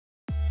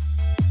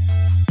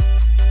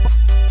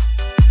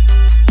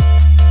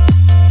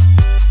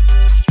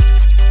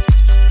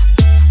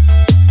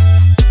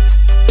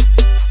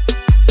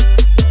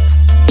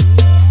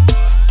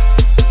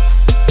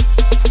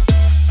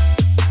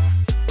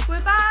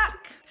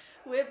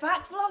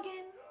back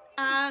vlogging.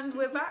 And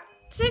we're back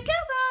together!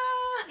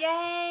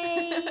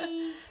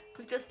 Yay!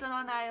 We've just done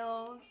our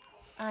nails.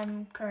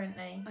 I'm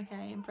currently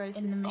in process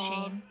in the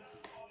machine.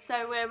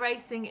 So we're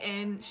racing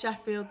in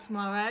Sheffield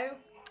tomorrow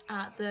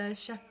at the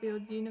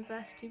Sheffield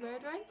University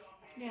Road Race.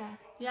 Yeah.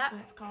 Yeah. That's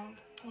what it's called.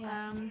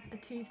 Yeah. A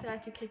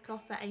 2:30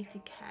 kick-off at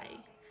 80k.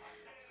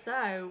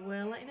 So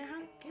we'll let you know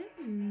how it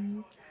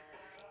goes.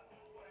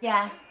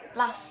 Yeah.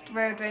 Last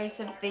road race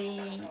of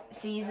the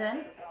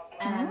season.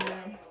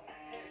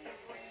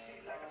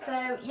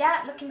 So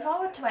yeah, looking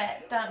forward to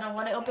it. Don't know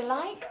what it'll be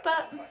like,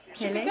 but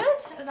should be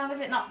good as long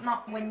as it's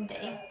not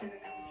windy.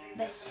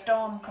 This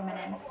storm coming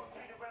in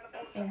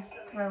is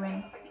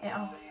throwing it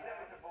off.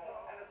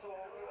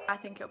 I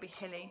think it'll be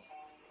hilly.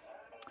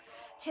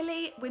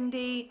 Hilly,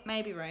 windy,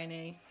 maybe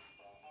rainy.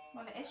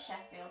 Well, it is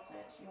Sheffield, so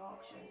it's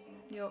Yorkshire, isn't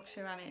it?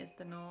 Yorkshire, and it is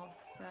the north,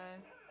 so.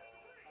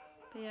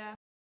 But yeah.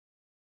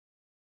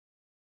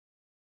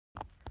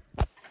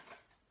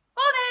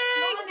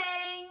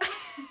 Morning!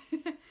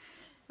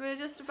 We're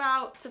just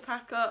about to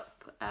pack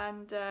up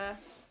and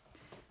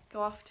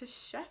go off to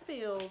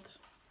Sheffield.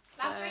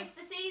 Last race of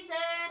the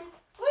season!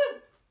 Woo!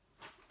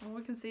 All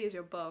we can see is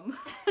your bum.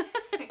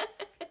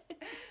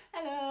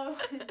 Hello!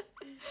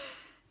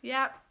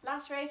 Yep.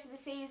 Last race of the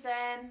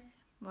season.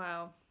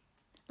 Well,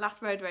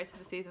 last road race of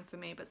the season for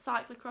me, but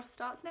cyclocross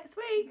starts next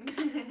week.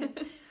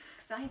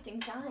 Exciting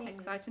times.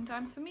 Exciting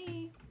times for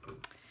me.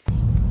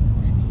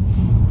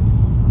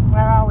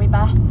 Where are we,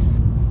 Beth?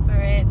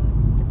 We're in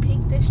the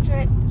Peak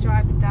District,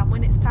 driving down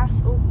Winnets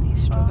Pass. Oh,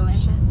 he's struggling.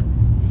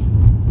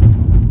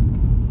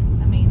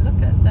 I mean,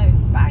 look at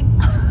those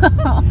banks.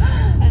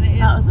 And it is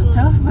that was a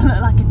tough one.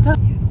 Looked like a tough.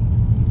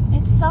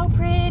 It's so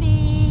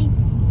pretty.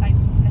 Same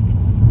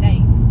flipping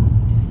state.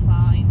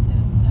 Defined.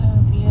 So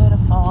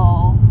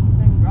beautiful.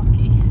 So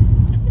rocky.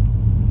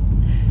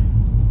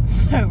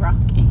 So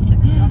rocky. So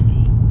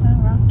rocky. So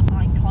rocky.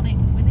 Iconic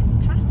Winnets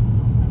Pass.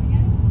 There we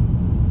go.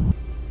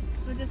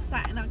 We're just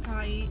sat in our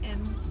car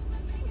eating.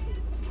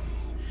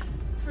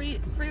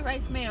 Free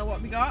race meal. What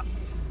have we got?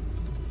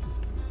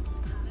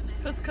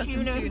 Couscous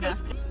and tuna.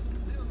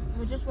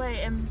 We're just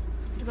waiting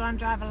to go and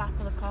drive a lap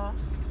of the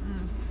course.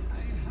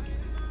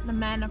 The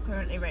men are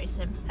currently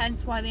racing.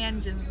 Hence why the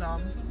engine's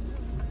on.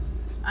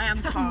 I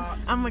am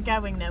parked. And we're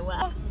going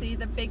nowhere. See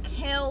the big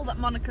hill that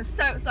Monica's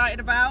so excited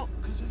about.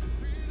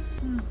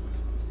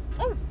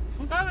 Oh,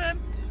 I'm going.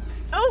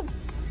 Oh!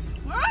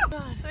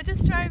 Ah! We're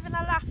just driving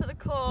a lap at the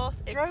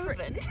course. It's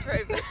Driven?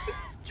 Driven.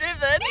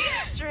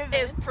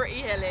 It's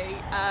pretty hilly.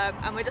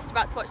 And we're just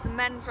about to watch the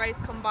men's race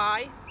come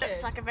by.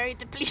 Looks like a very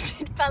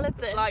depleted peloton.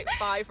 It's like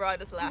 5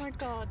 riders left. Oh my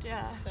god,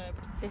 yeah. So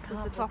this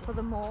is the top of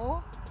the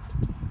moor.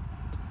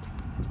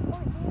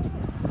 Oh, is he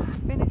away?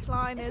 Finish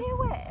line Is he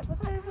away?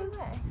 Was I over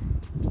away?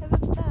 over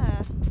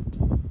there.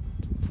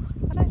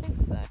 I don't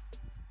think so.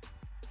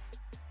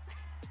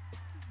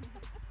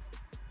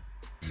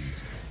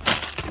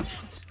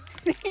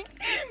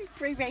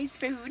 Pre-race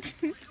food.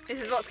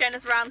 This is what's getting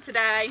us around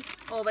today.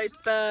 All those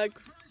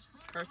bugs.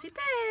 Cursey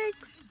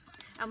pigs.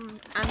 And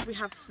we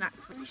have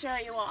snacks. Let me show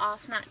you what our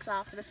snacks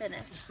are for the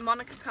finish.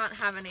 Monica can't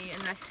have any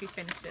unless she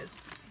finishes.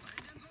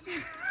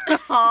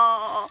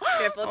 Oh,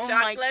 Triple oh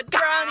chocolate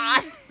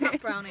brownies.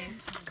 Not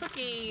brownies.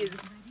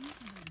 Cookies.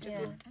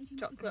 Yeah.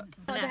 Chocolate.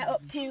 They're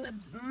up to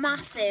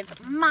massive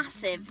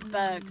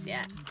bergs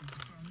yet.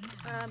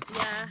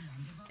 Yeah.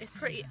 It's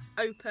pretty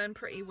open,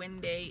 pretty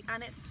windy,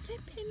 and it's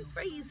flipping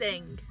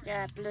freezing.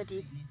 Yeah,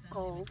 bloody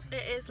cold.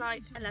 It is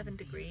like 11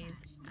 degrees,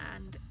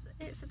 and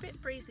it's a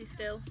bit breezy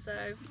still,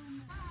 so...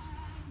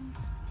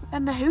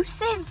 And the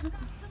hoosive.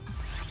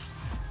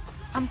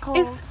 I'm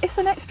cold. It's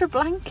an extra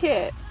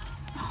blanket,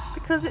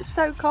 because it's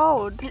so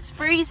cold. It's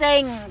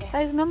freezing.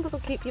 Those numbers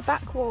will keep your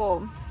back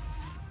warm.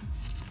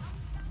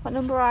 What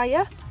number are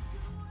you?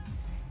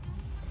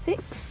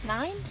 6?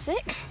 9?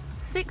 6?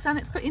 6, and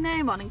it's got your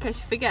name on in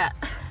case you forget.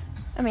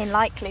 I mean,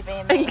 likely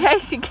being me. In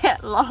case you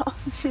get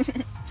lost.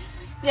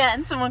 Yeah,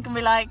 and someone can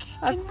be like,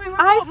 can we report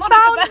I found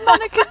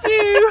Monica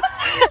Dew.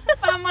 I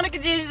found Monica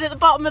Dew. She's at the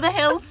bottom of the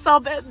hill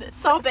sobbing,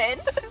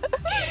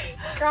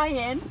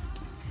 crying.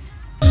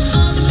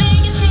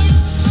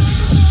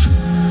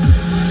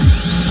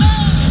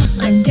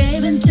 I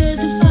gave into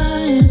the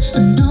fire. I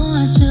know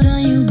I should have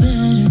you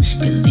better,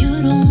 cause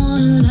you don't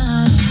wanna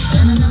lie.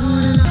 And I know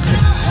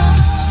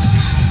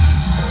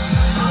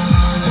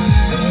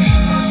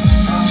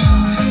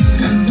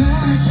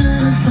I should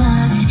have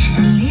fought it.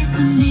 At least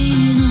I'm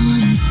being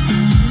honest.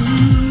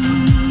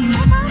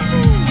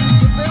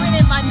 You're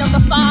ruining my number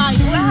 5.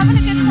 We're having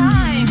a good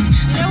time.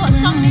 You know what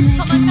song is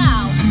coming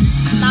now?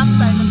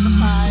 Lambo number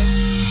 5.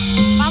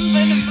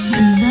 Mambo number 5.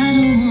 Cause I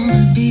don't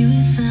wanna be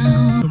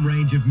without.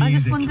 I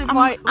just wondered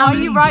why are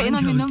you writing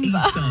on your number?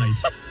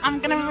 I'm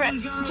gonna,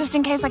 just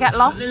in case I get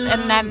lost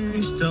and then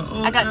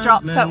I get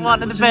dropped at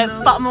one of the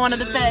bottom of one of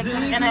the bergs,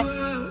 I'm gonna,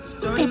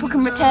 people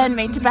can return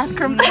me to Beth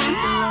Crumpton.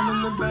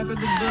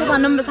 Because our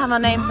numbers have our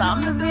names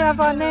on. We have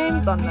our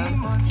names on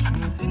them.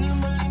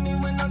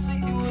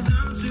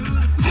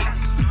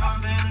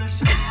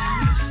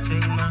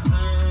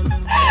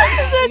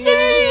 They're doing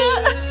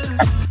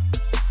it.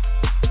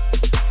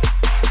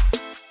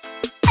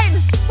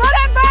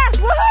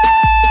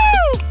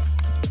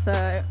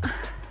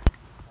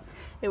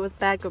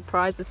 good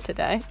prizes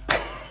today.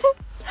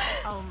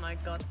 Oh my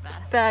god,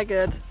 Beth. They're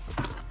good.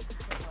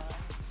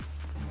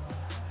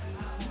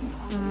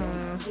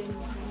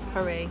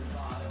 Hurry.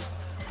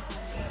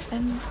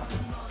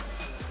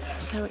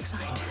 So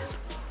excited.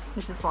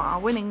 This is what our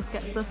winnings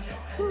gets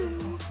us.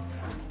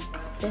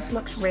 This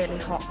looks really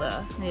hot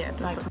though. Yeah, it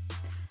does.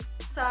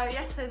 So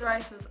yesterday's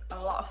race was a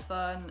lot of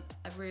fun,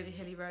 a really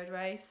hilly road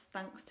race,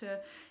 thanks to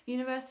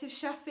University of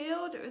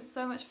Sheffield. It was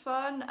so much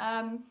fun,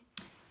 and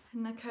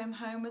I came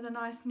home with a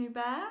nice new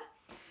bear.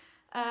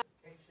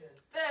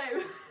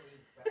 Boo!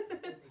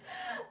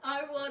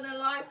 I won a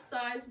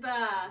life-size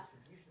bear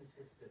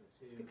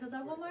because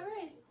I won my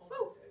race.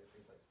 Woo!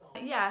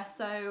 Yeah,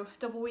 so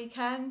double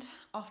weekend,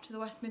 off to the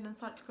West Midlands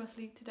Cyclocross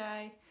League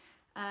today,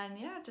 and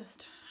yeah,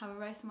 just have a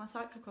race on my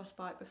cyclocross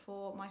bike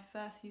before my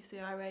first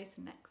UCI race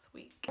next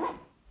week.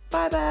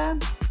 Bye, bear!